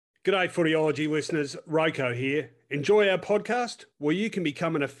G'day Footyology listeners, Roko here. Enjoy our podcast? Well, you can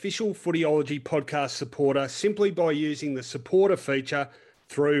become an official Footyology podcast supporter simply by using the supporter feature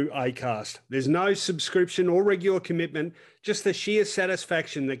through Acast. There's no subscription or regular commitment, just the sheer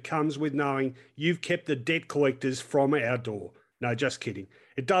satisfaction that comes with knowing you've kept the debt collectors from our door. No, just kidding.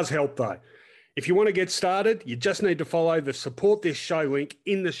 It does help though. If you want to get started, you just need to follow the support this show link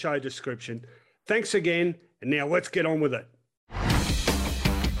in the show description. Thanks again, and now let's get on with it.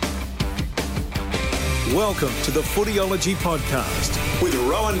 Welcome to the Footyology Podcast with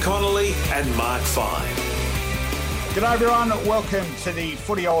Rowan Connolly and Mark Fine. G'day everyone, welcome to the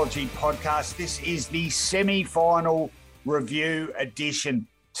Footyology Podcast. This is the semi-final review edition.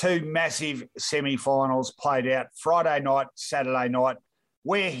 Two massive semi-finals played out Friday night, Saturday night.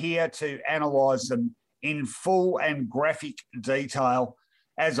 We're here to analyse them in full and graphic detail.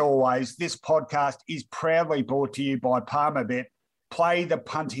 As always, this podcast is proudly brought to you by Palmerbet. Play the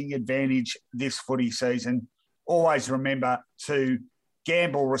punting advantage this footy season. Always remember to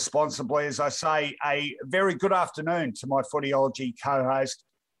gamble responsibly. As I say, a very good afternoon to my Footyology co-host,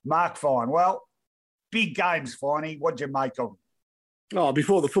 Mark Fine. Well, big games, Finey. What'd you make of them? Oh,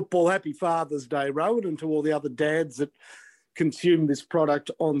 before the football, happy Father's Day, Rowan, and to all the other dads that consume this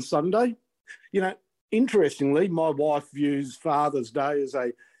product on Sunday. You know, interestingly, my wife views Father's Day as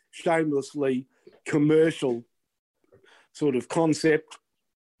a shamelessly commercial sort of concept,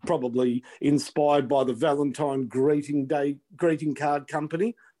 probably inspired by the Valentine greeting card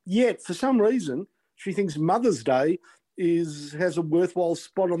company. Yet, for some reason, she thinks Mother's Day has a worthwhile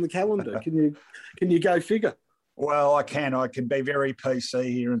spot on the calendar. Can you go figure? Well, I can be very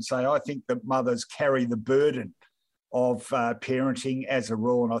PC here and say I think that mothers carry the burden of parenting as a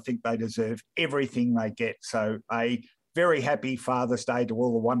rule, and I think they deserve everything they get. So a very happy Father's Day to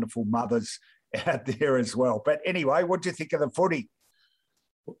all the wonderful mothers out there as well. But anyway, what do you think of the footy?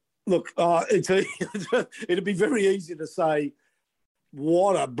 Look, it'd be very easy to say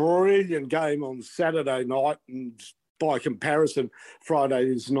what a brilliant game on Saturday night, and by comparison,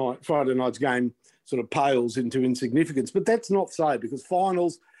 Friday night's game sort of pales into insignificance. But that's not so, because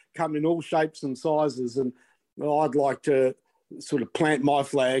finals come in all shapes and sizes, and I'd like to sort of plant my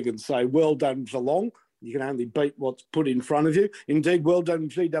flag and say, well done, Geelong. You can only beat what's put in front of you. Indeed, well done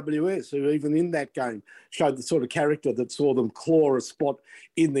GWS, who even in that game showed the sort of character that saw them claw a spot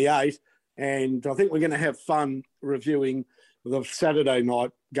in the 8. And I think we're going to have fun reviewing the Saturday night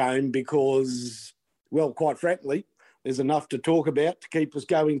game because, well, quite frankly, there's enough to talk about to keep us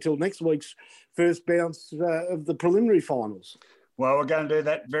going till next week's first bounce of the preliminary finals. Well, we're going to do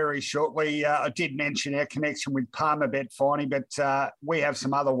that very shortly. I did mention our connection with Palmerbet, Finey, but we have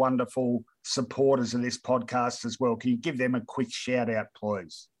some other wonderful supporters of this podcast as well. Can you give them a quick shout out,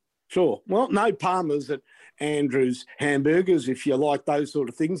 please? Sure. Well, no Palmers at Andrew's Hamburgers. If you like those sort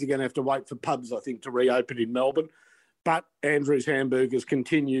of things, you're going to have to wait for pubs, I think, to reopen in Melbourne. But Andrew's Hamburgers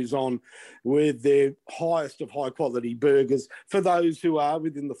continues on with their highest of high-quality burgers for those who are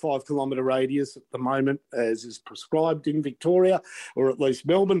within the 5-kilometre radius at the moment, as is prescribed in Victoria, or at least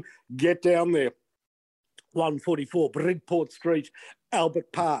Melbourne. Get down there. 144 Bridport Street,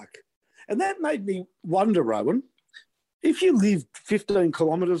 Albert Park. And that made me wonder, Rowan, if you lived 15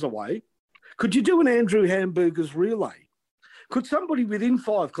 kilometres away, could you do an Andrew Hamburgers relay? Could somebody within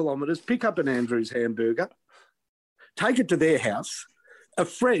 5 kilometres pick up an Andrew's Hamburger, take it to their house, a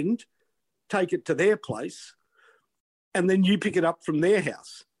friend take it to their place, and then you pick it up from their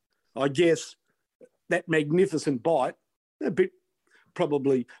house? I guess that magnificent bite, a bit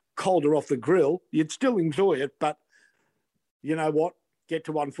probably colder off the grill, you'd still enjoy it, but you know what? Get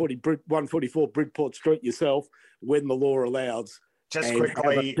to 144 Bridport Street yourself when the law allows. Just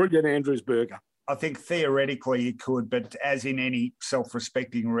quickly, have a brilliant Andrew's burger. I think theoretically you could, but as in any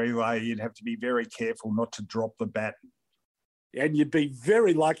self-respecting relay, you'd have to be very careful not to drop the baton. And you'd be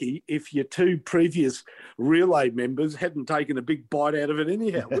very lucky if your two previous relay members hadn't taken a big bite out of it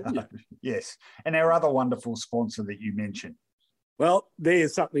anyhow, wouldn't you? Yes. And our other wonderful sponsor that you mentioned. Well,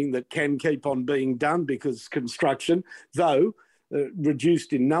 there's something that can keep on being done because construction, though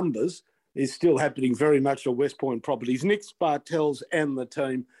reduced in numbers, is still happening very much at West Point Properties. Nick Spartels and the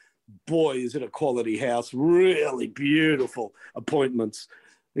team, boy, is it a quality house. Really beautiful appointments.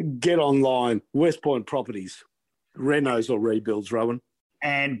 Get online, West Point Properties. Renos or rebuilds, Rowan.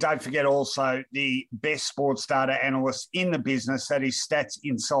 And don't forget also the best sports data analyst in the business, that is Stats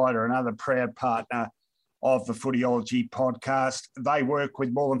Insider, another proud partner of the Footyology podcast. They work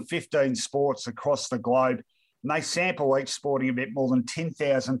with more than 15 sports across the globe, and they sample each sporting event more than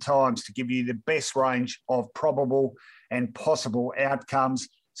 10,000 times to give you the best range of probable and possible outcomes.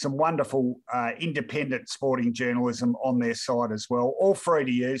 some wonderful independent sporting journalism on their site as well. All free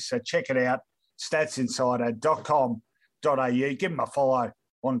to use, so check it out, statsinsider.com.au. Give them a follow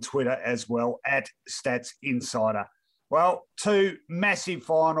on Twitter as well, @StatsInsider. Well, two massive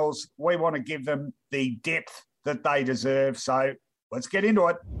finals. We want to give them the depth that they deserve, so let's get into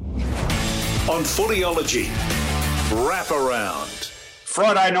it. On Footyology, wrap around.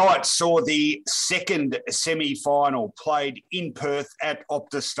 Friday night saw the second semi-final played in Perth at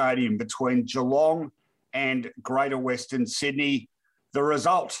Optus Stadium between Geelong and Greater Western Sydney. The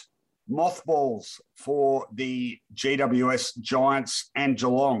result, mothballs for the GWS Giants and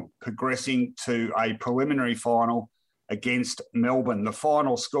Geelong, progressing to a preliminary final against Melbourne. The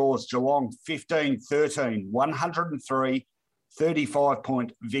final scores, Geelong 15-13, 103,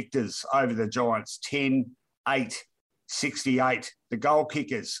 35-point victors over the Giants, 10-8. 68. The goal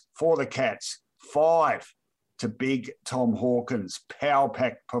kickers for the Cats, 5 to big Tom Hawkins. Power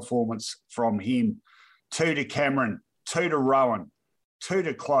pack performance from him. 2 to Cameron, 2 to Rowan, 2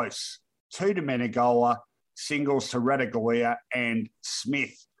 to Close, 2 to Menegola, singles to Radaglia and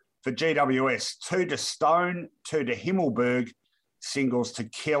Smith. For GWS, 2 to Stone, 2 to Himmelberg, singles to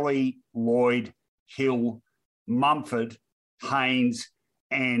Kelly, Lloyd, Hill, Mumford, Haynes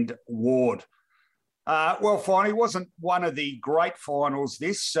and Ward. Well, finally, wasn't one of the great finals.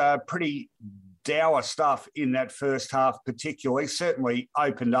 This pretty dour stuff in that first half, particularly. Certainly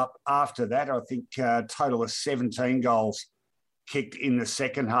opened up after that. I think a total of 17 goals kicked in the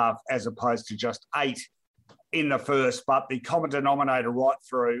second half, as opposed to just 8 in the first. But the common denominator right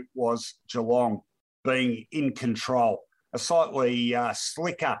through was Geelong being in control. A slightly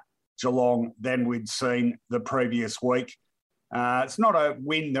slicker Geelong than we'd seen the previous week. It's not a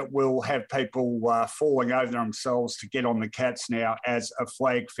win that will have people falling over themselves to get on the Cats now as a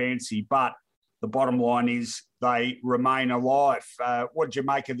flag fancy, but the bottom line is they remain alive. What did you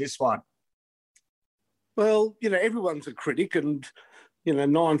make of this one? Well, everyone's a critic and,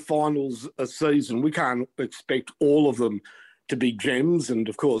 9 finals a season. We can't expect all of them to be gems. And,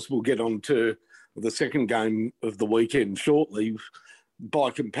 of course, we'll get on to the second game of the weekend shortly.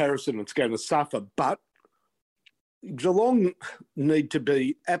 By comparison, it's going to suffer, but Geelong need to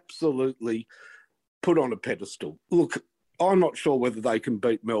be absolutely put on a pedestal. Look, I'm not sure whether they can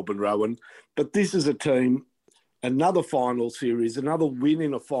beat Melbourne, Rowan, but this is a team, another final series, another win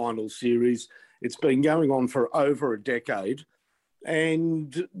in a final series. It's been going on for over a decade,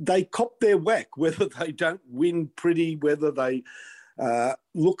 and they cop their whack, whether they don't win pretty, whether they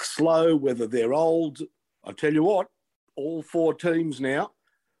look slow, whether they're old. I tell you what, all 4 teams now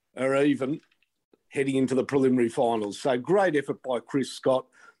are even heading into the preliminary finals. So great effort by Chris Scott.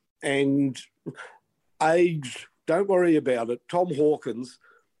 And age, don't worry about it. Tom Hawkins,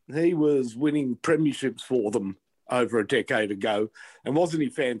 he was winning premierships for them over a decade ago. And wasn't he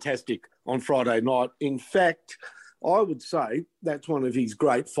fantastic on Friday night? In fact, I would say that's one of his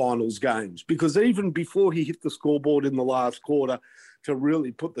great finals games, because even before he hit the scoreboard in the last quarter to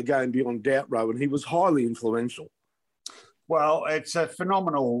really put the game beyond doubt, Rowan, he was highly influential. Well, it's a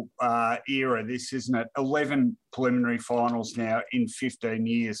phenomenal era, this, isn't it? 11 preliminary finals now in 15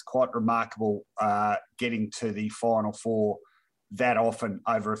 years. Quite remarkable getting to the Final Four that often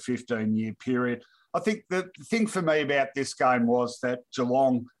over a 15-year period. I think the thing for me about this game was that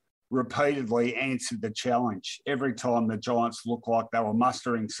Geelong repeatedly answered the challenge. Every time the Giants looked like they were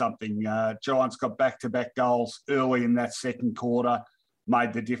mustering something, Giants got back-to-back goals early in that second quarter,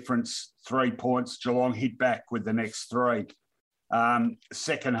 made the difference, 3 points. Geelong hit back with the next 3.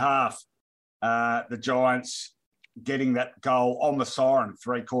 Second half, the Giants getting that goal on the siren,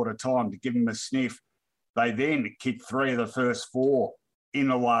 3-quarter time, to give them a sniff. They then kicked 3 of the first 4 in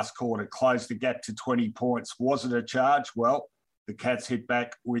the last quarter, closed the gap to 20 points. Was it a charge? Well, the Cats hit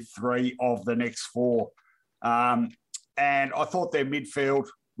back with 3 of the next 4. And I thought their midfield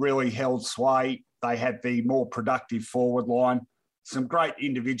really held sway. They had the more productive forward line, some great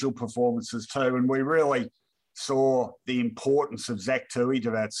individual performances too, and we really saw the importance of Zach Tui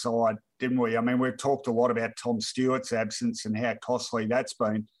to that side, didn't we? I mean, we've talked a lot about Tom Stewart's absence and how costly that's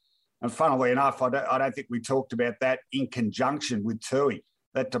been. And funnily enough, I don't think we talked about that in conjunction with Tui.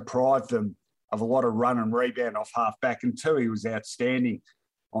 That deprived them of a lot of run and rebound off half-back, and Tui was outstanding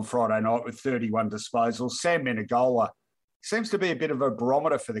on Friday night with 31 disposals. Sam Menegola seems to be a bit of a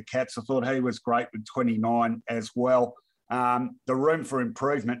barometer for the Cats. I thought he was great with 29 as well. The room for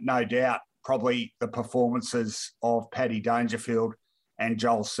improvement, no doubt, probably the performances of Paddy Dangerfield and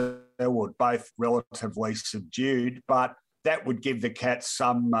Joel Selwood, both relatively subdued, but that would give the Cats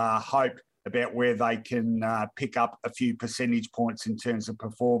some hope about where they can pick up a few percentage points in terms of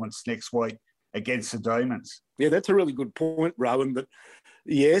performance next week against the Demons. Yeah, that's a really good point, Rowan, that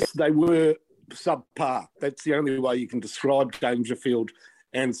yes, they were subpar. That's the only way you can describe Dangerfield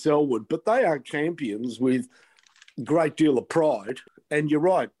and Selwood. But they are champions with a great deal of pride. And you're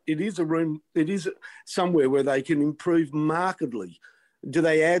right, it is somewhere where they can improve markedly. Do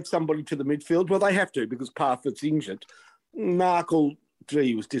they add somebody to the midfield? Well, they have to because Parfitt's injured. Markle,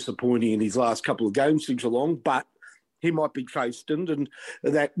 he was disappointing in his last couple of games for Geelong, but he might be chastened, and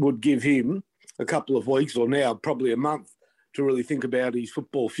that would give him a couple of weeks, or now probably a month, to really think about his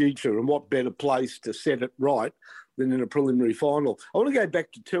football future. And what better place to set it right than in a preliminary final. I want to go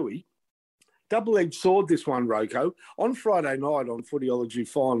back to Tui. Double-edged sword, this one, Roko. On Friday night on Footyology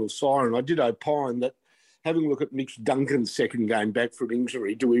Final Siren, I did opine that, having a look at Mitch Duncan's second game back from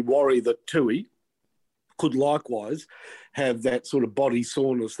injury, do we worry that Tui could likewise have that sort of body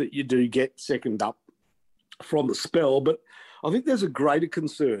soreness that you do get second up from the spell? But I think there's a greater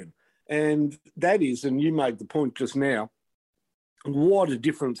concern, and that is, and you made the point just now, what a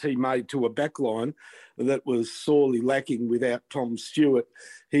difference he made to a backline that was sorely lacking without Tom Stewart.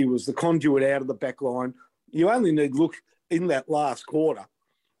 He was the conduit out of the backline. You only need look in that last quarter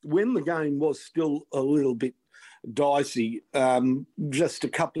when the game was still a little bit dicey, just a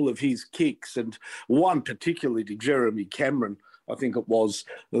couple of his kicks, and one particularly to Jeremy Cameron, I think it was,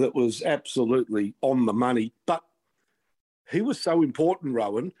 that was absolutely on the money. But he was so important,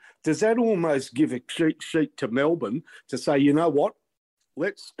 Rowan. Does that almost give a cheat sheet to Melbourne to say, you know what,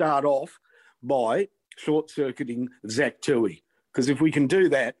 let's start off by short-circuiting Zach Tui? Because if we can do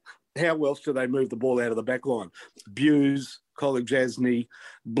that, how else do they move the ball out of the back line? Buse, Collie-Jasny,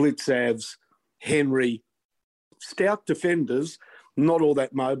 Blitzavs, Henry, stout defenders, not all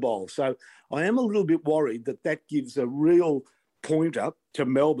that mobile. So I am a little bit worried that that gives a real pointer to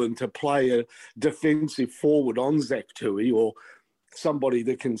Melbourne to play a defensive forward on Zach Tui, or somebody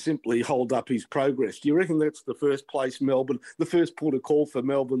that can simply hold up his progress. Do you reckon that's the first port of call for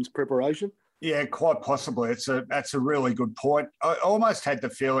Melbourne's preparation? Yeah, quite possibly. That's a really good point. I almost had the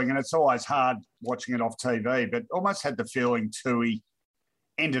feeling, and it's always hard watching it off TV, but almost had the feeling Tui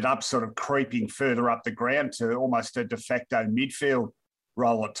ended up sort of creeping further up the ground to almost a de facto midfield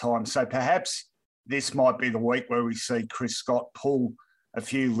role at times. So perhaps this might be the week where we see Chris Scott pull a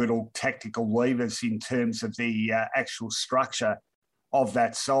few little tactical levers in terms of the actual structure of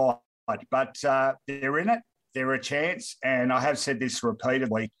that side. But they're in it. They're a chance. And I have said this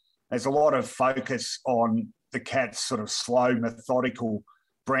repeatedly. There's a lot of focus on the Cats' sort of slow, methodical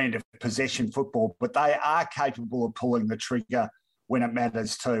brand of possession football, but they are capable of pulling the trigger when it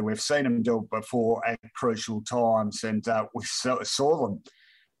matters too. We've seen them do it before at crucial times, and we saw them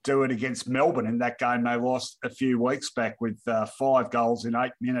do it against Melbourne in that game they lost a few weeks back with 5 goals in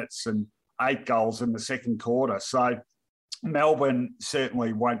 8 minutes and 8 goals in the second quarter. So Melbourne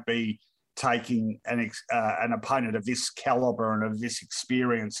certainly won't be taking an opponent of this calibre and of this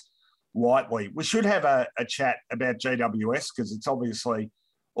experience lightly. We should have a chat about GWS because it's obviously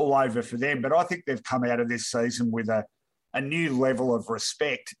all over for them, but I think they've come out of this season with a new level of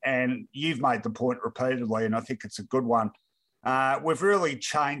respect, and you've made the point repeatedly, and I think it's a good one. We've really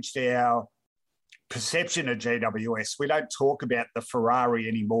changed our perception of GWS. We don't talk about the Ferrari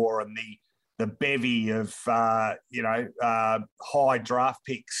anymore and the bevy of high draft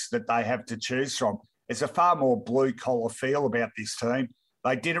picks that they have to choose from. There's a far more blue-collar feel about this team.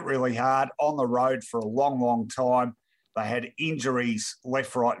 They did it really hard on the road for a long, long time. They had injuries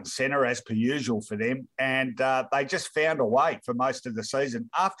left, right and centre, as per usual for them. And they just found a way for most of the season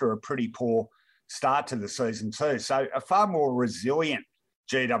after a pretty poor start to the season too. So a far more resilient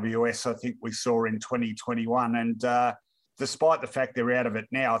GWS, I think we saw in 2021. And despite the fact they're out of it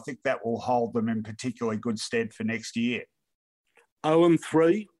now, I think that will hold them in particularly good stead for next year.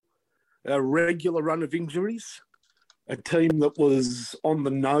 0-3, a regular run of injuries, a team that was on the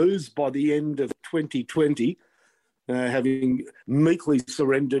nose by the end of 2020, having meekly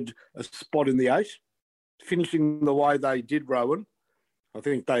surrendered a spot in the 8, finishing the way they did, Rowan. I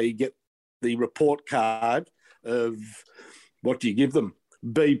think they get the report card of, what do you give them?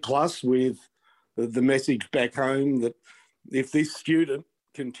 B+, with the message back home that if this student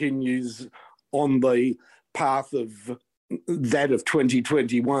continues on the path of that of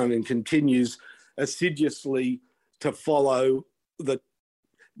 2021 and continues assiduously to follow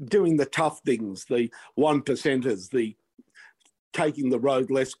doing the tough things, the 1%ers, the taking the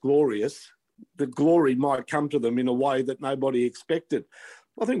road less glorious, the glory might come to them in a way that nobody expected.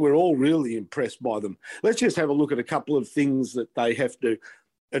 I think we're all really impressed by them. Let's just have a look at a couple of things that they have to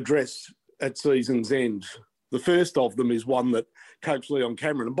address at season's end. The first of them is one that Coach Leon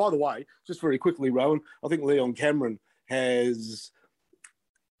Cameron, and by the way, just very quickly, Rowan, I think Leon Cameron has,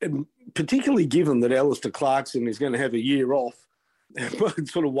 particularly given that Alistair Clarkson is going to have a year off,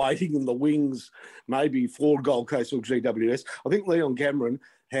 sort of waiting in the wings, maybe for Gold Coast or GWS. I think Leon Cameron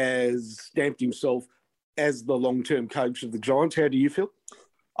has stamped himself as the long-term coach of the Giants. How do you feel?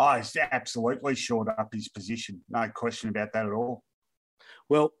 Oh, he's absolutely shored up his position. No question about that at all.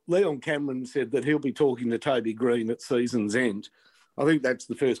 Well, Leon Cameron said that he'll be talking to Toby Green at season's end. I think that's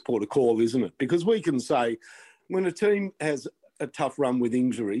the first port of call, isn't it? Because we can say when a team has a tough run with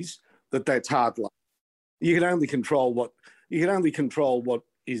injuries, that's hard luck. You can only control what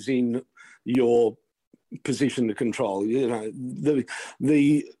is in your position to control. You know,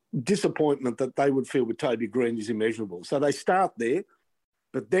 the disappointment that they would feel with Toby Green is immeasurable. So they start there,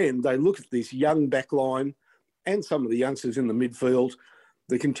 but then they look at this young back line and some of the youngsters in the midfield,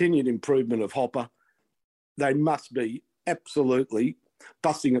 the continued improvement of Hopper. They must be absolutely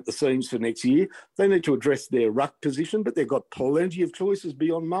busting at the seams for next year. They need to address their ruck position, but they've got plenty of choices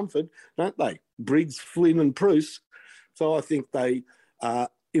beyond Mumford, don't they? Briggs, Flynn and Bruce. So I think they are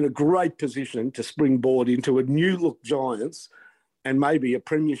in a great position to springboard into a new-look Giants and maybe a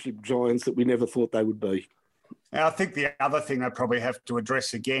premiership Giants that we never thought they would be. Now, I think the other thing they probably have to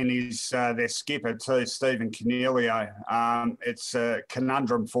address again is their skipper too, Stephen Cornelio. It's a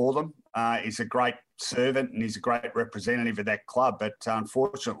conundrum for them. He's a great servant and he's a great representative of that club, but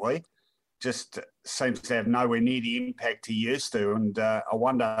unfortunately just seems to have nowhere near the impact he used to. And I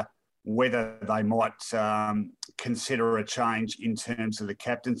wonder whether they might consider a change in terms of the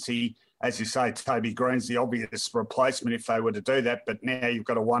captaincy. As you say, Toby Green's the obvious replacement if they were to do that, but now you've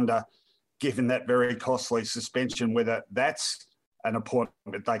got to wonder, given that very costly suspension, whether that's an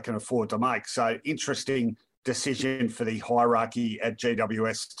appointment they can afford to make. So interesting decision for the hierarchy at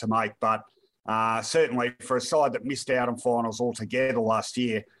GWS to make, but certainly for a side that missed out on finals altogether last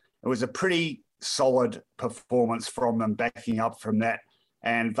year, it was a pretty solid performance from them backing up from that,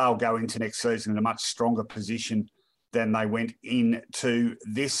 and they'll go into next season in a much stronger position than they went into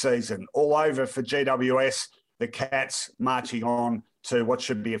this season. All over for GWS, the Cats marching on to what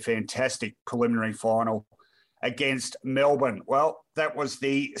should be a fantastic preliminary final against Melbourne. Well, that was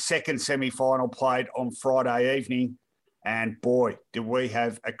the second semi-final played on Friday evening, and boy, did we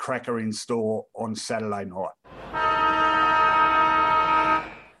have a cracker in store on Saturday night.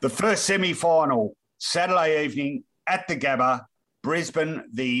 The first semi-final, Saturday evening at the Gabba, Brisbane,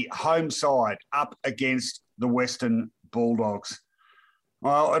 the home side, up against the Western Bulldogs.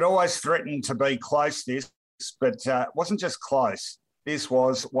 Well, it always threatened to be close, this, but it wasn't just close. This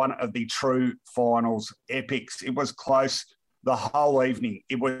was one of the true finals epics. It was close the whole evening.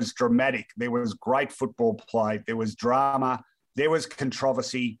 It was dramatic. There was great football play. There was drama. There was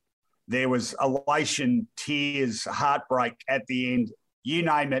controversy. There was elation, tears, heartbreak at the end. You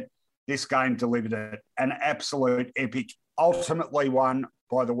name it, this game delivered it. An absolute epic, ultimately won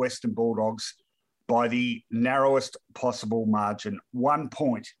by the Western Bulldogs by the narrowest possible margin. 1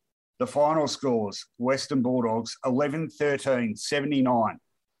 point. The final scores, Western Bulldogs 11-13-79,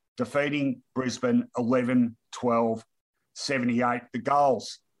 defeating Brisbane 11-12-78. The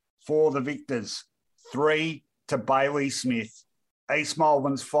goals for the victors, 3 to Bailey Smith. East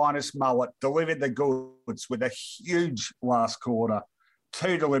Melbourne's finest mullet delivered the goods with a huge last quarter.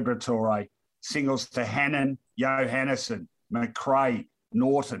 2 to Liberatore, singles to Hannon, Johannesson, McRae,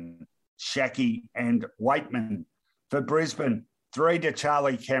 Norton, Shackey and Waitman. For Brisbane, 3 to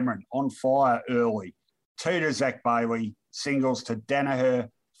Charlie Cameron, on fire early. 2 to Zach Bailey, singles to Danaher,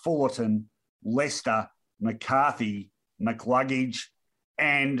 Fullerton, Lester, McCarthy, McLuggage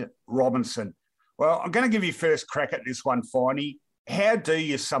and Robinson. Well, I'm going to give you first crack at this one, Finey. How do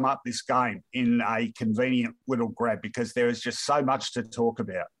you sum up this game in a convenient little grab? Because there is just so much to talk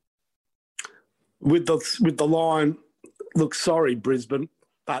about. With the line, look, sorry, Brisbane,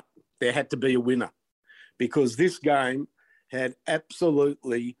 but there had to be a winner because this game had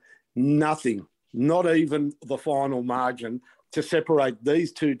absolutely nothing, not even the final margin, to separate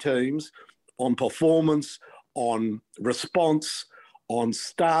these two teams on performance, on response, on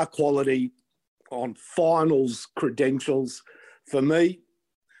star quality, on finals credentials. For me,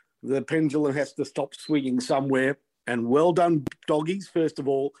 the pendulum has to stop swinging somewhere. And well done, doggies, first of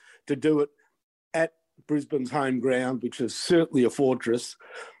all, to do it at Brisbane's home ground, which is certainly a fortress.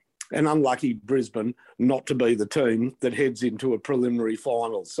 And unlucky Brisbane not to be the team that heads into a preliminary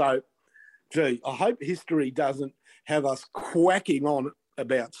final. So, gee, I hope history doesn't have us quacking on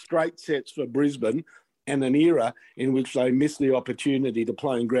about straight sets for Brisbane and an era in which they miss the opportunity to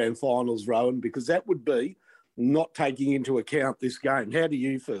play in grand finals, Rowan, because that would be not taking into account this game. How do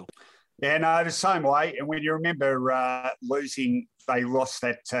you feel? Yeah, no, the same way. And when you remember they lost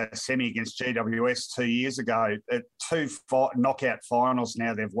that semi against GWS 2 years ago. 2 knockout finals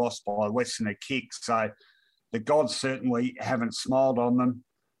now they've lost by less than a kick. So the gods certainly haven't smiled on them.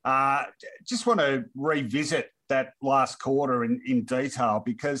 Just want to revisit that last quarter in detail,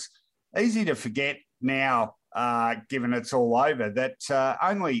 because easy to forget now, given it's all over, that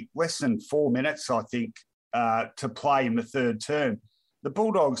only less than 4 minutes, I think, to play in the third term, the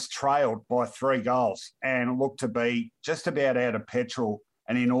Bulldogs trailed by 3 goals and looked to be just about out of petrol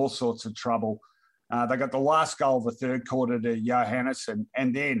and in all sorts of trouble. They got the last goal of the third quarter to Johannesson,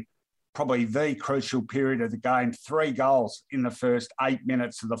 and then probably the crucial period of the game, 3 goals in the first 8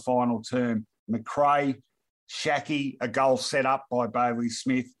 minutes of the final term. McRae, Shacky, a goal set up by Bailey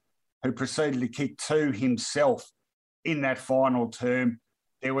Smith, who proceeded to kick 2 himself in that final term.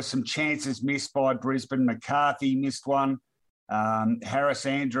 There were some chances missed by Brisbane. McCarthy missed one. Harris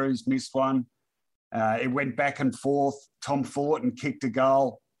Andrews missed one. It went back and forth. Tom Fullerton kicked a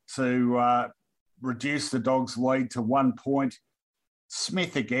goal to reduce the Dogs' lead to 1 point.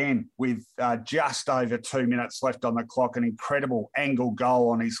 Smith again with just over 2 minutes left on the clock, an incredible angle goal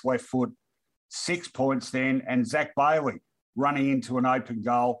on his left foot. 6 points then, and Zach Bailey running into an open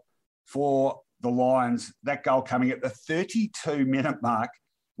goal for the Lions. That goal coming at the 32-minute mark,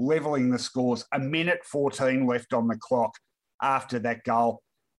 levelling the scores. 1:14 left on the clock after that goal.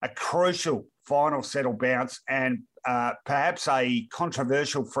 A crucial final settle bounce and perhaps a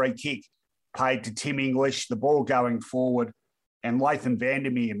controversial free kick paid to Tim English, the ball going forward, and Latham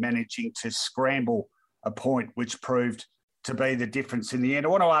Vandermeer managing to scramble a point, which proved to be the difference in the end. I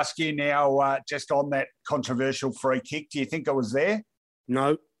want to ask you now, just on that controversial free kick, do you think it was there?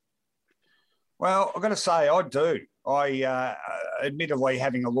 No. Well, I've got to say, I do. I admittedly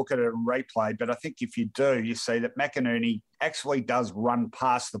having a look at it in replay, but I think if you do, you see that McInerney actually does run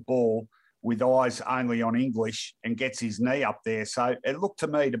past the ball with eyes only on English and gets his knee up there. So it looked to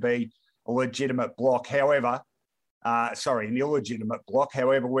me to be a legitimate block. However, an illegitimate block.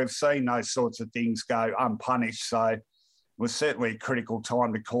 However, we've seen those sorts of things go unpunished. So it was certainly a critical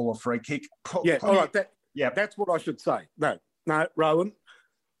time to call a free kick. All right. That's what I should say. No, Rowan,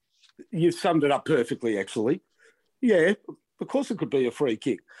 you've summed it up perfectly, actually. Yeah, of course it could be a free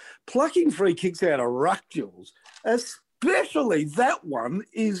kick. Plucking free kicks out of ruck duels, especially that one,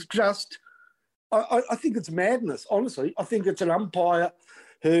 is just, I think it's madness, honestly. I think it's an umpire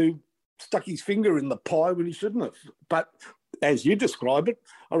who stuck his finger in the pie when he shouldn't have. But as you describe it,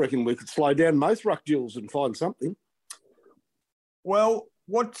 I reckon we could slow down most ruck duels and find something. Well,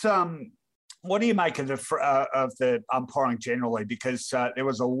 what do you make of the umpiring generally? Because there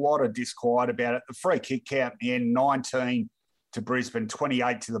was a lot of disquiet about it. The free kick count in the end, 19 to Brisbane,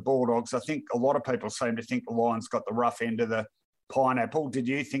 28 to the Bulldogs. I think a lot of people seem to think the Lions got the rough end of the pineapple. Did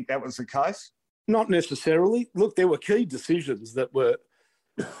you think that was the case? Not necessarily. Look, there were key decisions that were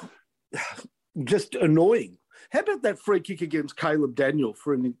just annoying. How about that free kick against Caleb Daniel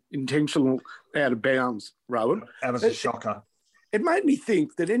for an intentional out of bounds, Rowan? That was a shocker. It made me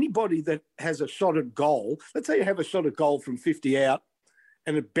think that anybody that has a shot at goal, let's say you have a shot at goal from 50 out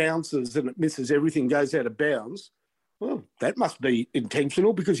and it bounces and it misses, everything goes out of bounds. Well, that must be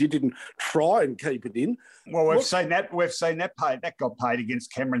intentional because you didn't try and keep it in. Well, we've seen that paid. That got paid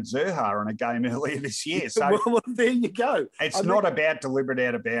against Cameron Zurhaar in a game earlier this year. So well, there you go. It's not about deliberate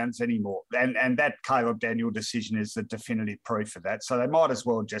out of bounds anymore. And that Caleb Daniel decision is the definitive proof of that. So they might as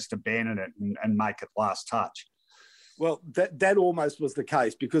well just abandon it and make it last touch. Well, that almost was the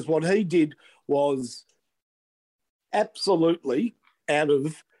case because what he did was absolutely out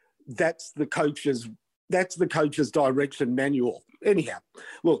of that's the coach's direction manual. Anyhow,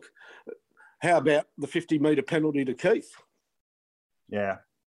 look, how about the 50-metre penalty to Keith? Yeah.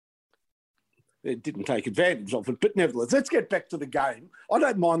 It didn't take advantage of it, but nevertheless, let's get back to the game. I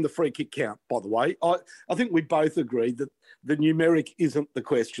don't mind the free kick count, by the way. I think we both agree that the numeric isn't the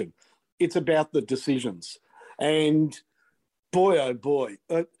question. It's about the decisions. And boy, oh boy,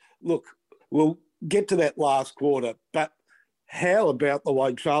 look, we'll get to that last quarter, but how about the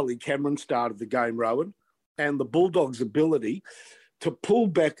way Charlie Cameron started the game, Rowan, and the Bulldogs' ability to pull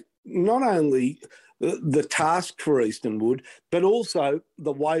back not only the task for Eastonwood, but also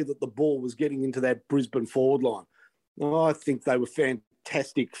the way that the ball was getting into that Brisbane forward line. I think they were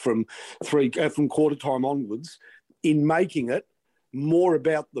fantastic from quarter time onwards in making it more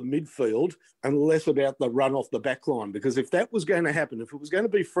about the midfield and less about the run off the back line. Because if that was going to happen, if it was going to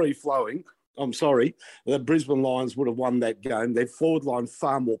be free-flowing, I'm sorry, the Brisbane Lions would have won that game. Their forward line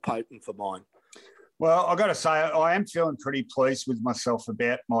far more potent for mine. Well, I've got to say, I am feeling pretty pleased with myself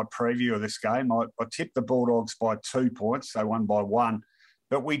about my preview of this game. I tipped the Bulldogs by 2 points. They won by 1.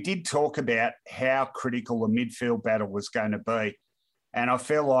 But we did talk about how critical the midfield battle was going to be. And I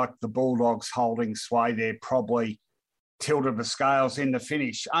feel like the Bulldogs holding sway there probably tilted the scales in the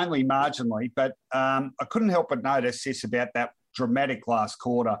finish, only marginally. But I couldn't help but notice this about that dramatic last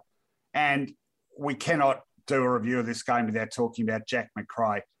quarter. And we cannot do a review of this game without talking about Jack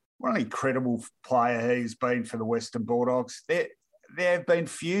Macrae. What an incredible player he's been for the Western Bulldogs. There have been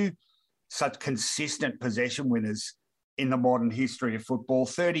few such consistent possession winners in the modern history of football.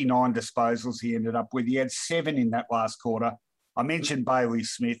 39 disposals he ended up with. He had 7 in that last quarter. I mentioned Bailey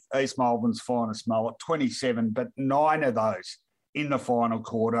Smith, East Melbourne's finest mullet, 27, but 9 of those in the final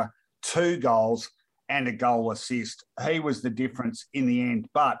quarter, 2 goals and a goal assist. He was the difference in the end.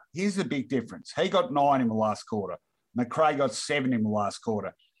 But here's the big difference. He got 9 in the last quarter. Macrae got 7 in the last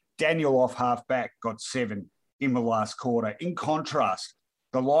quarter. Daniel off half-back got 7 in the last quarter. In contrast,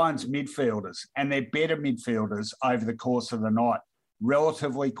 the Lions midfielders and their better midfielders over the course of the night,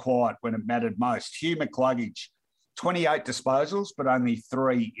 relatively quiet when it mattered most. Hugh McCluggage, 28 disposals, but only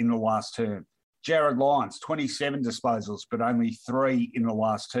 3 in the last term. Jared Lyons, 27 disposals, but only 3 in the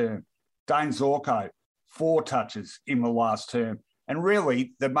last term. Dane Zorko, 4 touches in the last term. And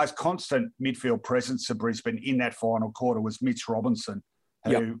really, the most constant midfield presence of Brisbane in that final quarter was Mitch Robinson,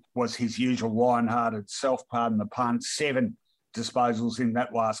 who was his usual lion-hearted self, pardon the pun, 7 disposals in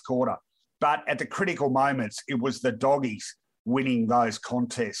that last quarter. But at the critical moments, it was the doggies winning those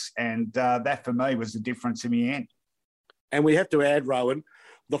contests. And that, for me, was the difference in the end. And we have to add, Rowan,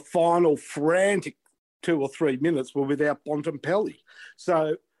 the final frantic 2 or 3 minutes were without Bontempelli.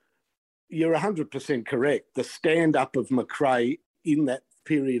 So you're 100% correct. The stand-up of Macrae in that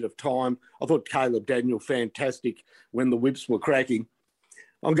period of time, I thought Caleb Daniel fantastic when the whips were cracking.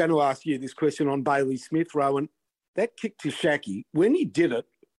 I'm going to ask you this question on Bailey Smith, Rowan. That kick to Shaki, when he did it,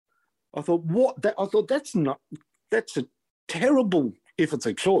 I thought, that's a terrible, if it's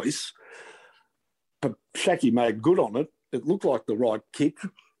a choice, but Shaki made good on it. It looked like the right kick.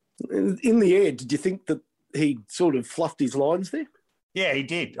 In the air, did you think that he sort of fluffed his lines there? Yeah, he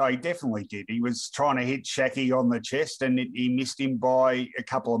did. Oh, he definitely did. He was trying to hit Shaki on the chest and he missed him by a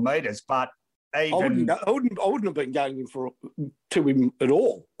couple of metres. But even... I wouldn't have been going to him at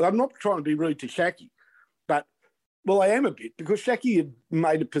all. I'm not trying to be rude to Shaki, but, well, I am a bit, because Shaki had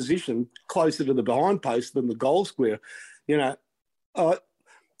made a position closer to the behind post than the goal square,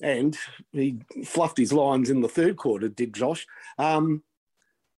 and he fluffed his lines in the third quarter, did Josh. I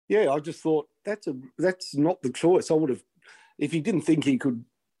just thought that's not the choice. I would have, if he didn't think he could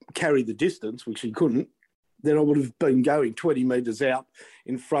carry the distance, which he couldn't, then I would have been going 20 metres out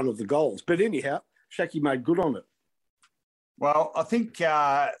in front of the goals. But anyhow, Shaki made good on it. Well, I think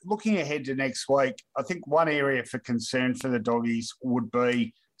looking ahead to next week, I think one area for concern for the doggies would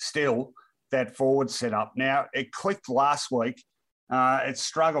be still that forward setup. Now, it clicked last week. It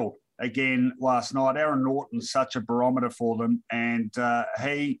struggled again last night. Aaron Norton's such a barometer for them, and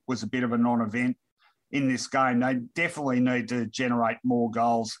he was a bit of a non-event in this game. They definitely need to generate more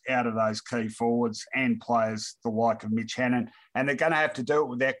goals out of those key forwards and players the like of Mitch Hannon. And they're going to have to do it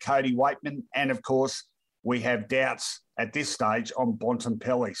without Cody Waitman. And, of course, we have doubts at this stage on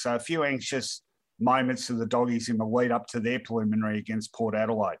Bontempelli. So a few anxious moments of the doggies in the lead up to their preliminary against Port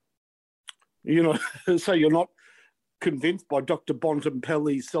Adelaide. So you're not convinced by Dr.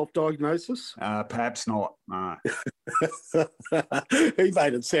 Bontempelli's self-diagnosis? Perhaps not, no. He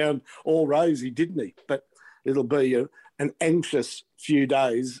made it sound all rosy, didn't he? But it'll be an anxious few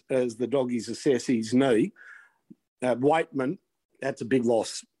days as the doggies assess his knee. Waitman, that's a big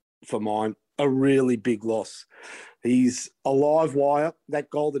loss for mine, a really big loss. He's a live wire. That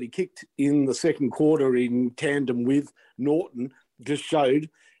goal that he kicked in the second quarter in tandem with Norton just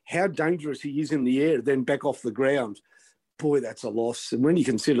showed how dangerous he is in the air, then back off the ground. Boy, that's a loss. And when you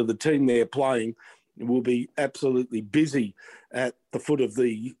consider the team they're playing will be absolutely busy at the foot of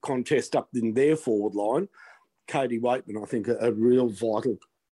the contest up in their forward line, Cody Waitman, I think, a real vital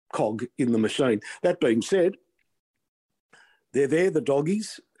cog in the machine. That being said, they're there, the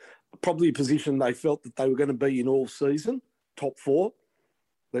doggies, probably a position they felt that they were going to be in all season, top 4.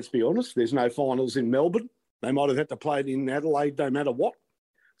 Let's be honest, there's no finals in Melbourne. They might have had to play it in Adelaide no matter what.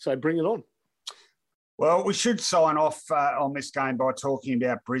 So bring it on. Well, we should sign off on this game by talking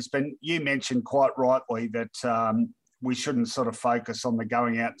about Brisbane. You mentioned quite rightly that we shouldn't sort of focus on the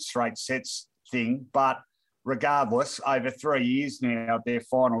going out straight sets thing, but regardless, over 3 years now, their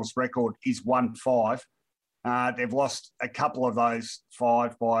finals record is 1-5. They've lost a couple of those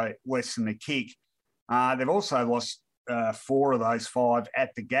 5 by less than a kick. They've also lost 4 of those 5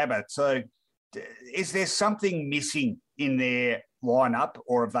 at the Gabba. So is there something missing in their lineup,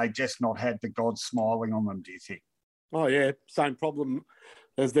 or have they just not had the gods smiling on them, do you think? Oh, yeah, same problem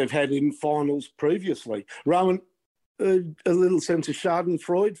as they've had in finals previously. Rowan, a little sense of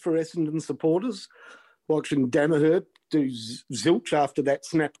schadenfreude for Essendon supporters watching Danaher do zilch after that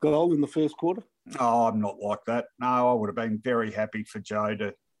snap goal in the first quarter? Oh, I'm not like that. No, I would have been very happy for Joe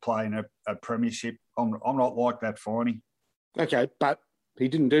to play in a premiership. I'm not like that, Finey. Okay, but he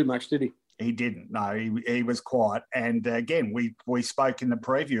didn't do much, did he? He didn't. No, he was quiet. And again, we spoke in the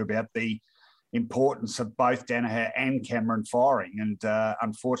preview about the importance of both Danaher and Cameron firing. And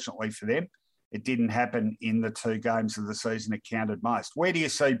unfortunately for them, it didn't happen in the 2 games of the season that counted most. Where do you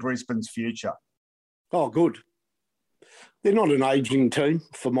see Brisbane's future? Oh, good. They're not an ageing team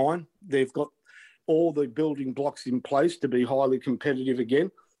for mine. They've got all the building blocks in place to be highly competitive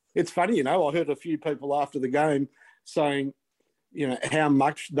again. It's funny, I heard a few people after the game saying, how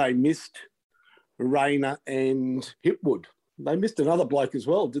much they missed Rayner and Hipwood. They missed another bloke as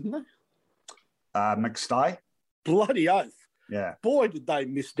well, didn't they? McStay. Bloody oath. Yeah. Boy, did they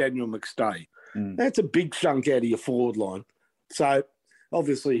miss Daniel McStay. Mm. That's a big chunk out of your forward line. So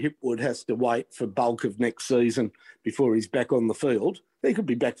obviously Hipwood has to wait for bulk of next season before he's back on the field. He could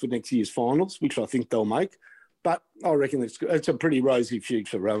be back for next year's finals, which I think they'll make. But I reckon it's a pretty rosy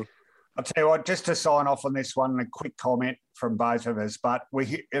future, Rowan. I'll tell you what, just to sign off on this one, a quick comment from both of us. But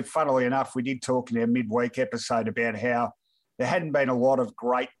funnily enough, we did talk in our midweek episode about how there hadn't been a lot of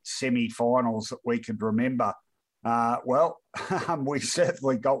great semi-finals that we could remember. We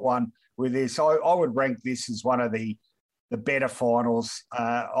certainly got one with this. I would rank this as one of the better finals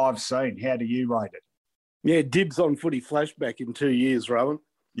I've seen. How do you rate it? Yeah, dibs on footy flashback in 2 years, Rowan.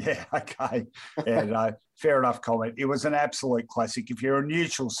 Yeah, okay. Yeah, no, fair enough comment. It was an absolute classic. If you're a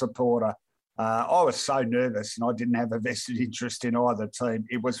neutral supporter, I was so nervous and I didn't have a vested interest in either team.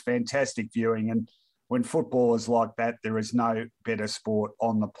 It was fantastic viewing. And when football is like that, there is no better sport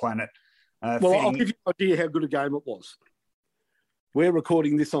on the planet. I'll give you an idea how good a game it was. We're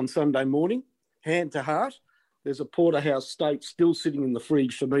recording this on Sunday morning, hand to heart. There's a porterhouse steak still sitting in the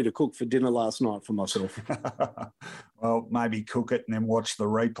fridge for me to cook for dinner last night for myself. Well, maybe cook it and then watch the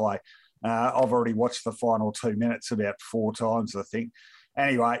replay. I've already watched the final 2 minutes about 4 times, I think.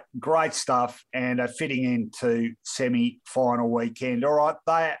 Anyway, great stuff and fitting into semi-final weekend. All right,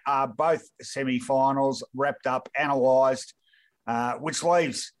 they are both semi-finals wrapped up, analysed, which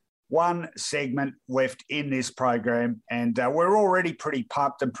leaves one segment left in this program, and we're already pretty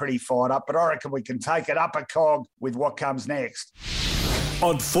pumped and pretty fired up, but I reckon we can take it up a cog with what comes next.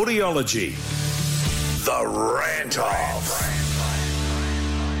 On Footyology, the rant off.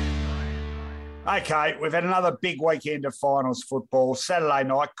 Okay, we've had another big weekend of finals football. Saturday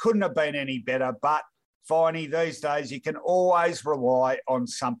night couldn't have been any better, but Finey, these days you can always rely on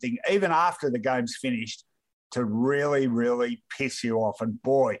something, even after the game's finished, to really, really piss you off. And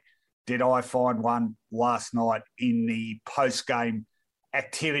boy, did I find one last night in the post-game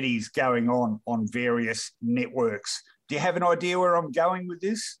activities going on various networks. Do you have an idea where I'm going with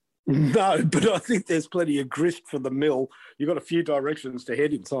this? No, but I think there's plenty of grist for the mill. You've got a few directions to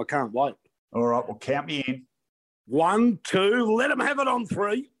head in, so I can't wait. All right, well, count me in. 1, 2, let them have it on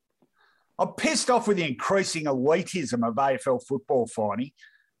 3. I'm pissed off with the increasing elitism of AFL football, Finey.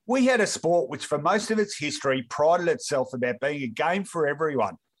 We had a sport which for most of its history prided itself about being a game for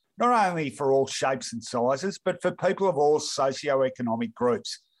everyone, not only for all shapes and sizes, but for people of all socioeconomic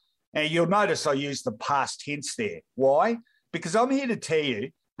groups. Now, you'll notice I used the past tense there. Why? Because I'm here to tell you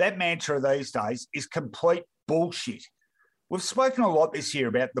that mantra these days is complete bullshit. We've spoken a lot this year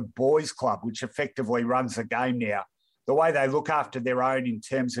about the boys' club, which effectively runs the game now, the way they look after their own in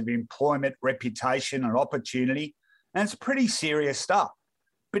terms of employment, reputation and opportunity, and it's pretty serious stuff.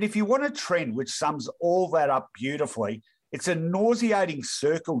 But if you want a trend which sums all that up beautifully, it's a nauseating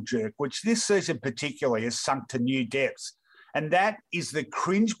circle jerk, which this season particularly has sunk to new depths. And that is the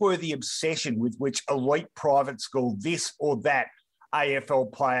cringeworthy obsession with which elite private school this or that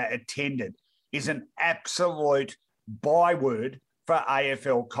AFL player attended is an absolute byword for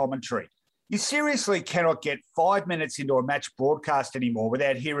AFL commentary. You seriously cannot get 5 minutes into a match broadcast anymore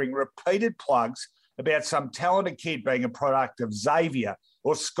without hearing repeated plugs about some talented kid being a product of Xavier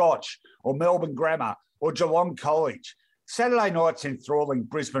or Scotch or Melbourne Grammar or Geelong College. Saturday night's enthralling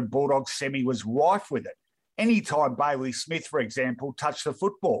Brisbane Bulldogs semi was rife with it. Anytime Bailey Smith, for example, touched the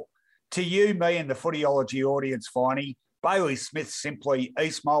football. To you, me and the Footyology audience, Finey, Bailey Smith's simply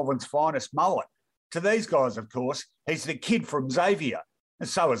East Melbourne's finest mullet. To these guys, of course, he's the kid from Xavier. And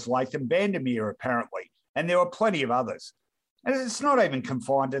so is Latham Vandermeer, apparently. And there were plenty of others. And it's not even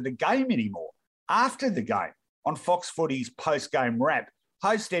confined to the game anymore. After the game, on Fox Footy's post-game wrap,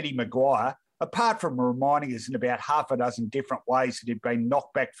 host Eddie Maguire, apart from reminding us in about half a dozen different ways that he'd been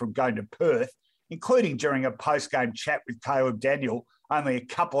knocked back from going to Perth, including during a post-game chat with Caleb Daniel only a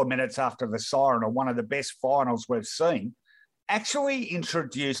couple of minutes after the siren of one of the best finals we've seen, actually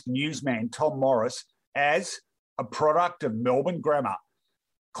introduced newsman Tom Morris as a product of Melbourne grammar.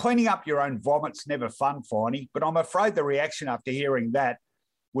 Cleaning up your own vomit's never fun, Finey, but I'm afraid the reaction after hearing that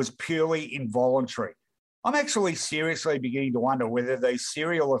was purely involuntary. I'm actually seriously beginning to wonder whether these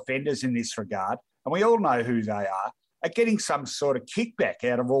serial offenders in this regard, and we all know who they are getting some sort of kickback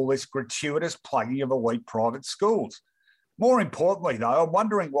out of all this gratuitous plugging of elite private schools. More importantly, though, I'm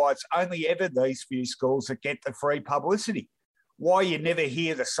wondering why it's only ever these few schools that get the free publicity. Why you never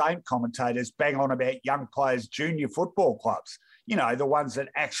hear the same commentators bang on about young players' junior football clubs, you know, the ones that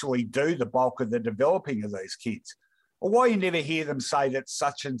actually do the bulk of the developing of these kids. Or why you never hear them say that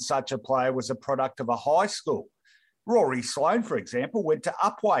such and such a player was a product of a high school. Rory Sloane, for example, went to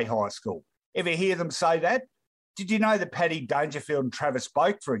Upwey High School. Ever hear them say that? Did you know that Paddy Dangerfield and Travis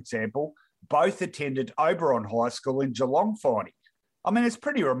Boak, for example, both attended Oberon High School in Geelong, Finey? I mean, it's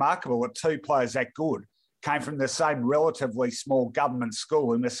pretty remarkable that two players that good came from the same relatively small government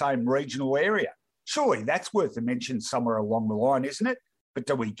school in the same regional area. Surely that's worth a mention somewhere along the line, isn't it? But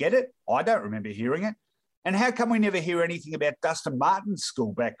do we get it? I don't remember hearing it. And how come we never hear anything about Dustin Martin's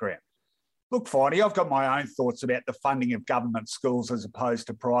school background? Look, Finey, I've got my own thoughts about the funding of government schools as opposed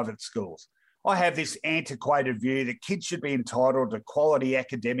to private schools. I have this antiquated view that kids should be entitled to quality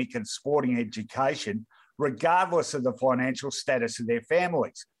academic and sporting education, regardless of the financial status of their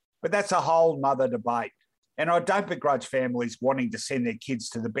families. But that's a whole nother debate. And I don't begrudge families wanting to send their kids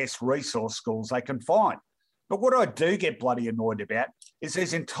to the best resource schools they can find. But what I do get bloody annoyed about is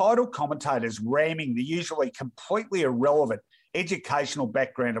these entitled commentators ramming the usually completely irrelevant educational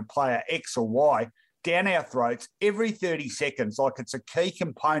background of player X or Y down our throats every 30 seconds like it's a key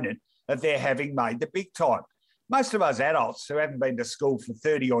component of their having made the big time. Most of us adults who haven't been to school for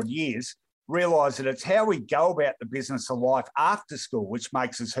 30 odd years realise that it's how we go about the business of life after school which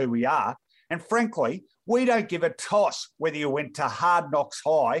makes us who we are. And frankly, we don't give a toss whether you went to Hard Knocks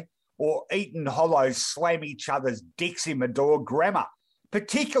High or Eton Hollows slam each other's dicks in Medora grammar,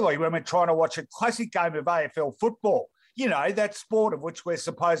 particularly when we're trying to watch a classic game of AFL football. You know, that sport of which we're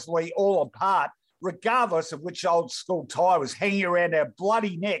supposedly all a part, regardless of which old school tie was hanging around our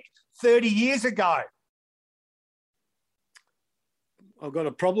bloody neck 30 years ago. I've got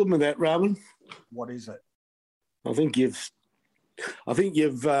a problem with that, Rowan. What is it? I think you've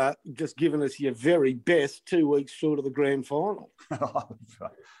just given us your very best 2 weeks short of the grand final.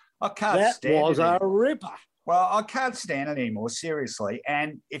 I can't stand it. That was a ripper. Well, I can't stand it anymore, seriously.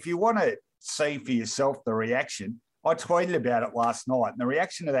 And if you want to see for yourself the reaction, I tweeted about it last night, and the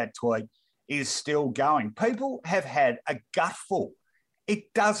reaction to that tweet is still going. People have had a gutful.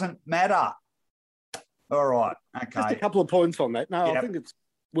 It doesn't matter. All right, okay. Just a couple of points on that. No, Yep. I think it's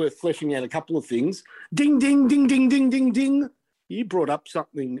worth fleshing out a couple of things. Ding, ding, ding, ding, ding, ding, ding. You brought up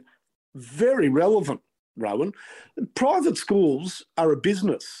something very relevant, Rowan. Private schools are a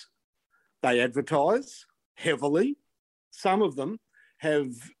business. They advertise heavily. Some of them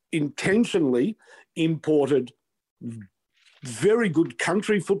have intentionally imported very good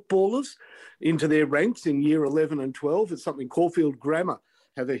country footballers into their ranks in year 11 and 12. It's something Caulfield Grammar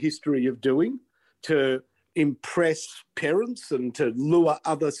have a history of doing to impress parents and to lure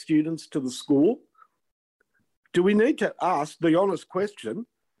other students to the school. Do we need to ask the honest question,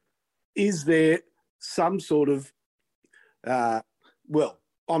 is there some sort of, I'm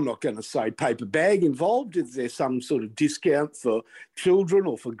not going to say paper bag involved. Is there some sort of discount for children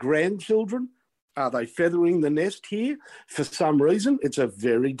or for grandchildren? Are they feathering the nest here for some reason? It's a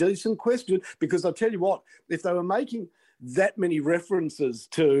very decent question because I tell you what, if they were making that many references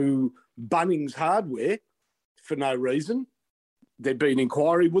to Bunnings hardware for no reason, there'd be an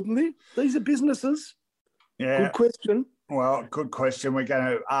inquiry, wouldn't there? These are businesses. Yeah. Good question. Well, good question. We're going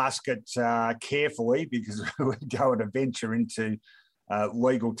to ask it carefully because we're going to venture into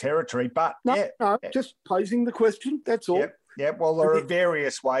legal territory. But No, just posing the question. That's all. Yep. Well, there are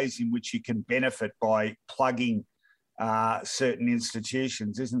various ways in which you can benefit by plugging certain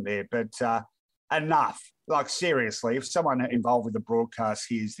institutions, isn't there? But enough. Like, seriously, if someone involved with the broadcast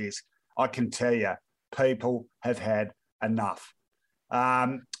hears this, I can tell you, people have had enough.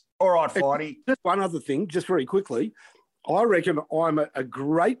 All right, Finey. Just one other thing, just very quickly. I reckon I'm a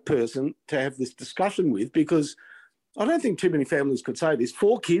great person to have this discussion with because I don't think too many families could say this.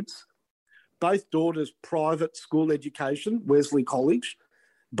 4 kids, both daughters, private school education, Wesley College,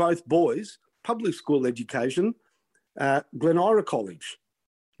 both boys, public school education, Glen Ira College.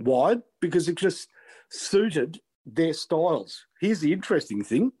 Why? Because it just suited their styles. Here's the interesting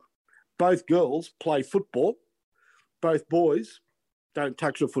thing. Both girls play football. Both boys don't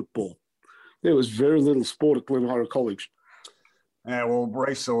touch a football. There was very little sport at Glen Ira College. Yeah, well,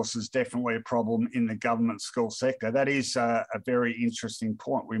 resource is definitely a problem in the government school sector. That is a very interesting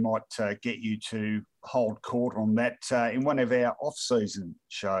point. We might get you to hold court on that in one of our off-season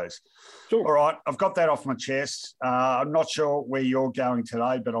shows. Sure. All right, I've got that off my chest. I'm not sure where you're going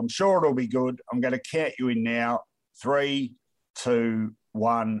today, but I'm sure it'll be good. I'm going to count you in now. 3, 2,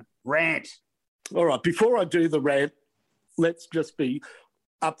 1, rant. All right, before I do the rant, let's just be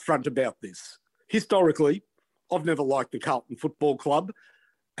upfront about this. Historically, I've never liked the Carlton Football Club,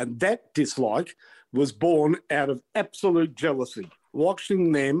 and that dislike was born out of absolute jealousy.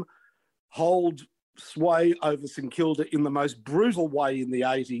 Watching them hold sway over St Kilda in the most brutal way in the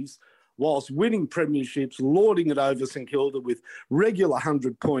 80s, whilst winning premierships, lording it over St Kilda with regular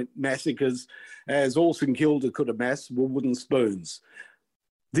 100-point massacres, as all St Kilda could amass were wooden spoons.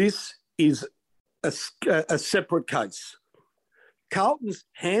 This is a separate case. Carlton's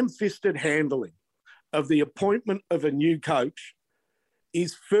ham-fisted handling of the appointment of a new coach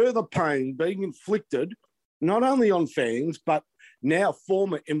is further pain being inflicted not only on fans, but now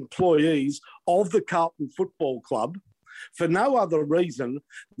former employees of the Carlton Football Club, for no other reason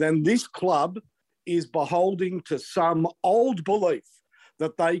than this club is beholding to some old belief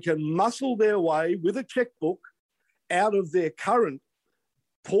that they can muscle their way with a checkbook out of their current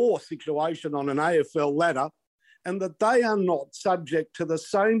poor situation on an AFL ladder, and that they are not subject to the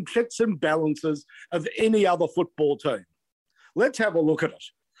same checks and balances of any other football team. Let's have a look at it.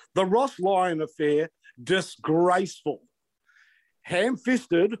 The Ross Lyon affair, disgraceful.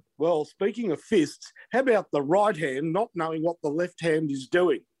 Ham-fisted, well, speaking of fists, how about the right hand not knowing what the left hand is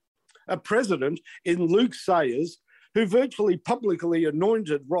doing? A president in Luke Sayers, who virtually publicly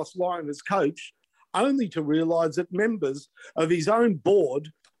anointed Ross Lyon as coach, only to realise that members of his own board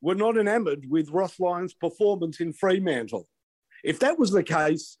were not enamoured with Ross Lyon's performance in Fremantle. If that was the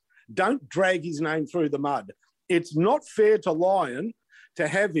case, don't drag his name through the mud. It's not fair to Lyon to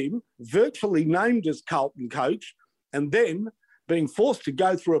have him virtually named as Carlton coach and then being forced to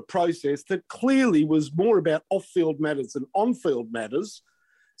go through a process that clearly was more about off-field matters than on-field matters,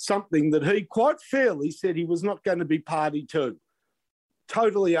 something that he quite fairly said he was not going to be party to.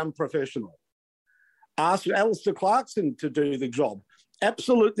 Totally unprofessional. Asked Alistair Clarkson to do the job.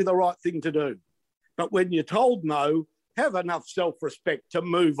 Absolutely the right thing to do. But when you're told no, have enough self-respect to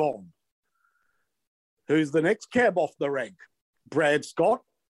move on. Who's the next cab off the rank? Brad Scott,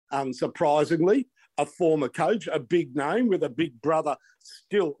 unsurprisingly, a former coach, a big name with a big brother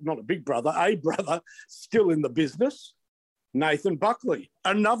still, not a big brother, a brother still in the business. Nathan Buckley,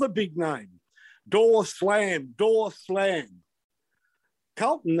 another big name. Door slam, door slam.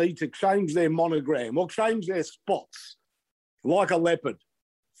 Carlton need to change their monogram or change their spots like a leopard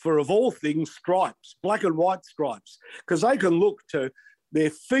for, of all things, stripes, black and white stripes, because they can look to their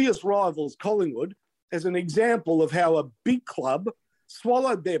fierce rivals, Collingwood, as an example of how a big club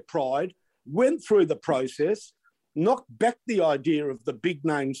swallowed their pride, went through the process, knocked back the idea of the big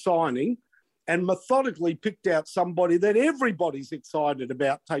name signing, and methodically picked out somebody that everybody's excited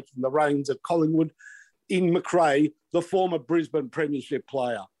about taking the reins at Collingwood in McRae, the former Brisbane Premiership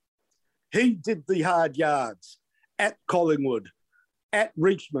player. He did the hard yards at Collingwood, at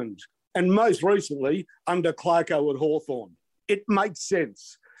Richmond, and most recently under Clarko at Hawthorn. It makes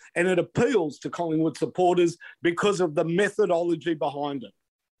sense, and it appeals to Collingwood supporters because of the methodology behind it.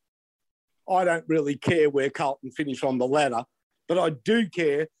 I don't really care where Carlton finish on the ladder, but I do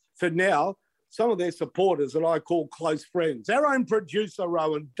care for now some of their supporters that I call close friends. Our own producer,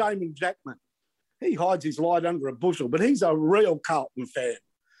 Rowan, Damon Jackman, he hides his light under a bushel, but he's a real Carlton fan.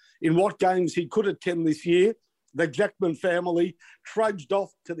 In what games he could attend this year, the Jackman family trudged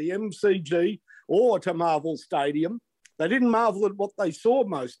off to the MCG or to Marvel Stadium. They didn't marvel at what they saw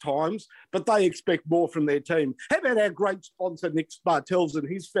most times, but they expect more from their team. How about our great sponsor, Nick Spartels, and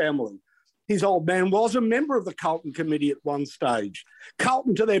his family? His old man was a member of the Carlton committee at one stage.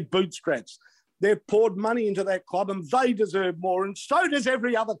 Carlton to their bootstraps. They've poured money into that club and they deserve more, and so does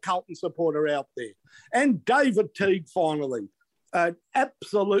every other Carlton supporter out there. And David Teague, finally, an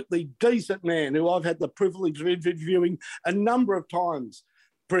absolutely decent man who I've had the privilege of interviewing a number of times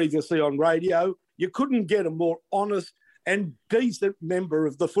previously on radio. You couldn't get a more honest and decent member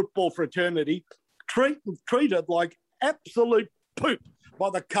of the football fraternity treated like absolute poop by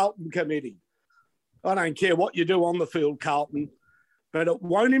the Carlton committee. I don't care what you do on the field, Carlton, but it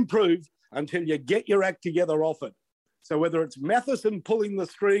won't improve until you get your act together off it. So whether it's Matheson pulling the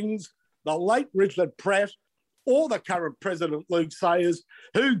strings, the late Richard Pratt, or the current president, Luke Sayers,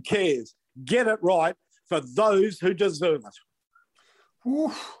 who cares? Get it right for those who deserve it.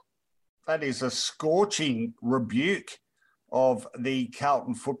 Oof, that is a scorching rebuke of the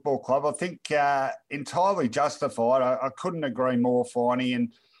Carlton Football Club. I think entirely justified. I couldn't agree more, Finey,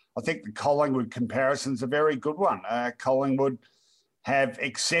 and I think the Collingwood comparison's a very good one. Collingwood have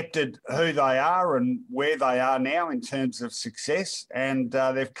accepted who they are and where they are now in terms of success, and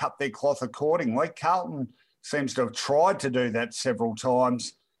they've cut their cloth accordingly. Carlton seems to have tried to do that several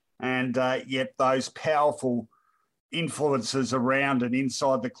times, and yet those powerful influences around and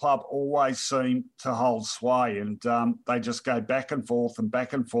inside the club always seem to hold sway, and they just go back and forth, and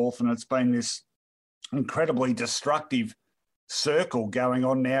it's been this incredibly destructive circle going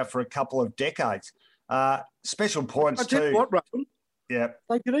on now for a couple of decades. Special points too. I tell you what, Russell, yeah,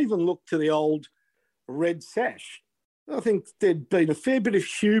 they could even look to the old red sash. I think there'd been a fair bit of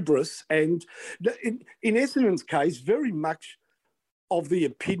hubris, and in Essendon's case, very much of the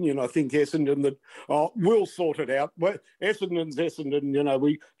opinion, I think, Essendon, that we'll sort it out. Well, Essendon's Essendon, you know,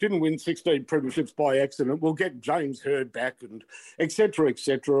 we didn't win 16 premierships by accident. We'll get James Hird back, and et cetera,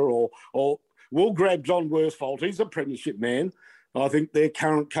 or we'll grab John Worsfold. He's a premiership man. I think their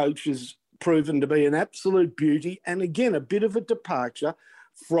current coach has proven to be an absolute beauty, and again, a bit of a departure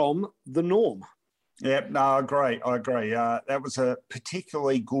from the norm. Yeah, no, I agree. That was a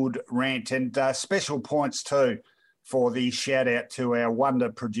particularly good rant, and special points too for the shout out to our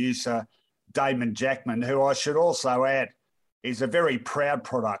wonder producer, Damon Jackman, who I should also add is a very proud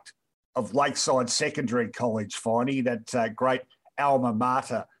product of Lakeside Secondary College, Finey, that great alma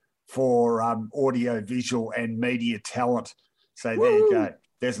mater for audio, visual and media talent. So there you go.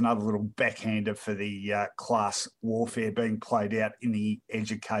 There's another little backhander for the class warfare being played out in the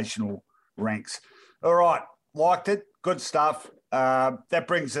educational ranks. All right, liked it. Good stuff. That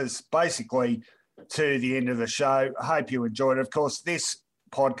brings us basically to the end of the show. I hope you enjoyed it. Of course, this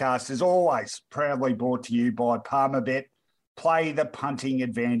podcast is always proudly brought to you by Palmerbet. Play the punting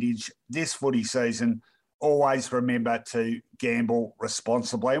advantage this footy season. Always remember to gamble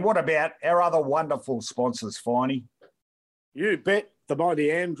responsibly. And what about our other wonderful sponsors, Finey? You bet. The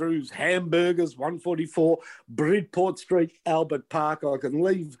mighty Andrews Hamburgers, 144 Bridport Street, Albert Park. I can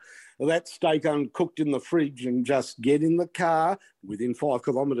leave that steak uncooked in the fridge and just get in the car within 5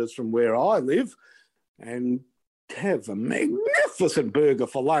 kilometres from where I live and have a magnificent burger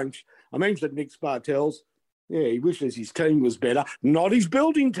for lunch. I mentioned Nick Spartel's. Yeah, he wishes his team was better. Not his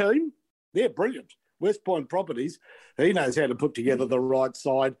building team. They're brilliant. West Point Properties, he knows how to put together the right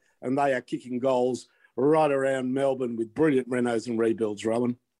side, and they are kicking goals right around Melbourne with brilliant renos and rebuilds,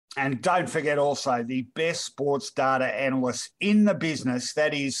 Rowan. And don't forget also the best sports data analysts in the business,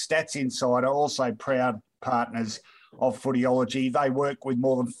 that is Stats Insider, also proud partners of Footyology. They work with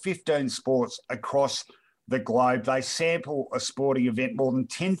more than 15 sports across the globe. They sample a sporting event more than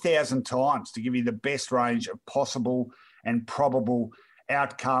 10,000 times to give you the best range of possible and probable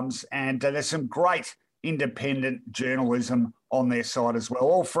outcomes. And there's some great independent journalism on their site as well,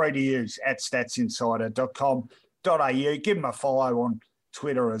 all free to use at statsinsider.com.au. Give them a follow on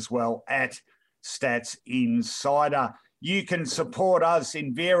Twitter as well at statsinsider. You can support us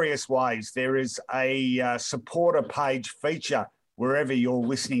in various ways. There is a supporter page feature wherever you're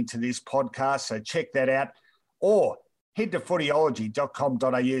listening to this podcast, so check that out. Or head to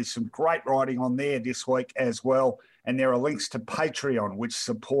footyology.com.au. Some great writing on there this week as well. And there are links to Patreon, which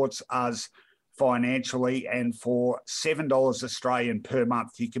supports us financially. And for $7 Australian per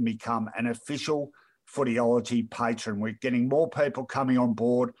month, you can become an official Footyology patron. We're getting more people coming on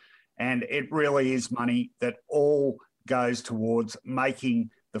board, and it really is money that all goes towards making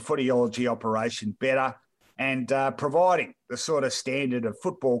the Footyology operation better and providing the sort of standard of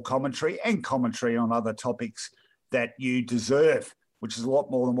football commentary and commentary on other topics that you deserve, which is a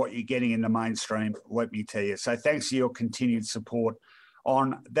lot more than what you're getting in the mainstream, let me tell you. So thanks for your continued support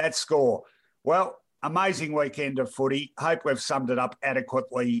on that score. Well, amazing weekend of footy. Hope we've summed it up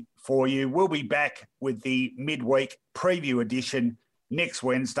adequately for you. We'll be back with the midweek preview edition next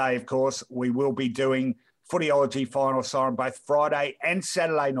Wednesday, of course. We will be doing Footyology Final Siren both Friday and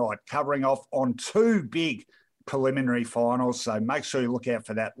Saturday night, covering off on 2 big preliminary finals. So make sure you look out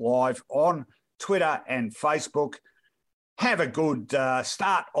for that live on Twitter and Facebook. Have a good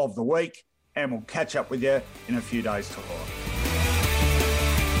start of the week, and we'll catch up with you in a few days' time.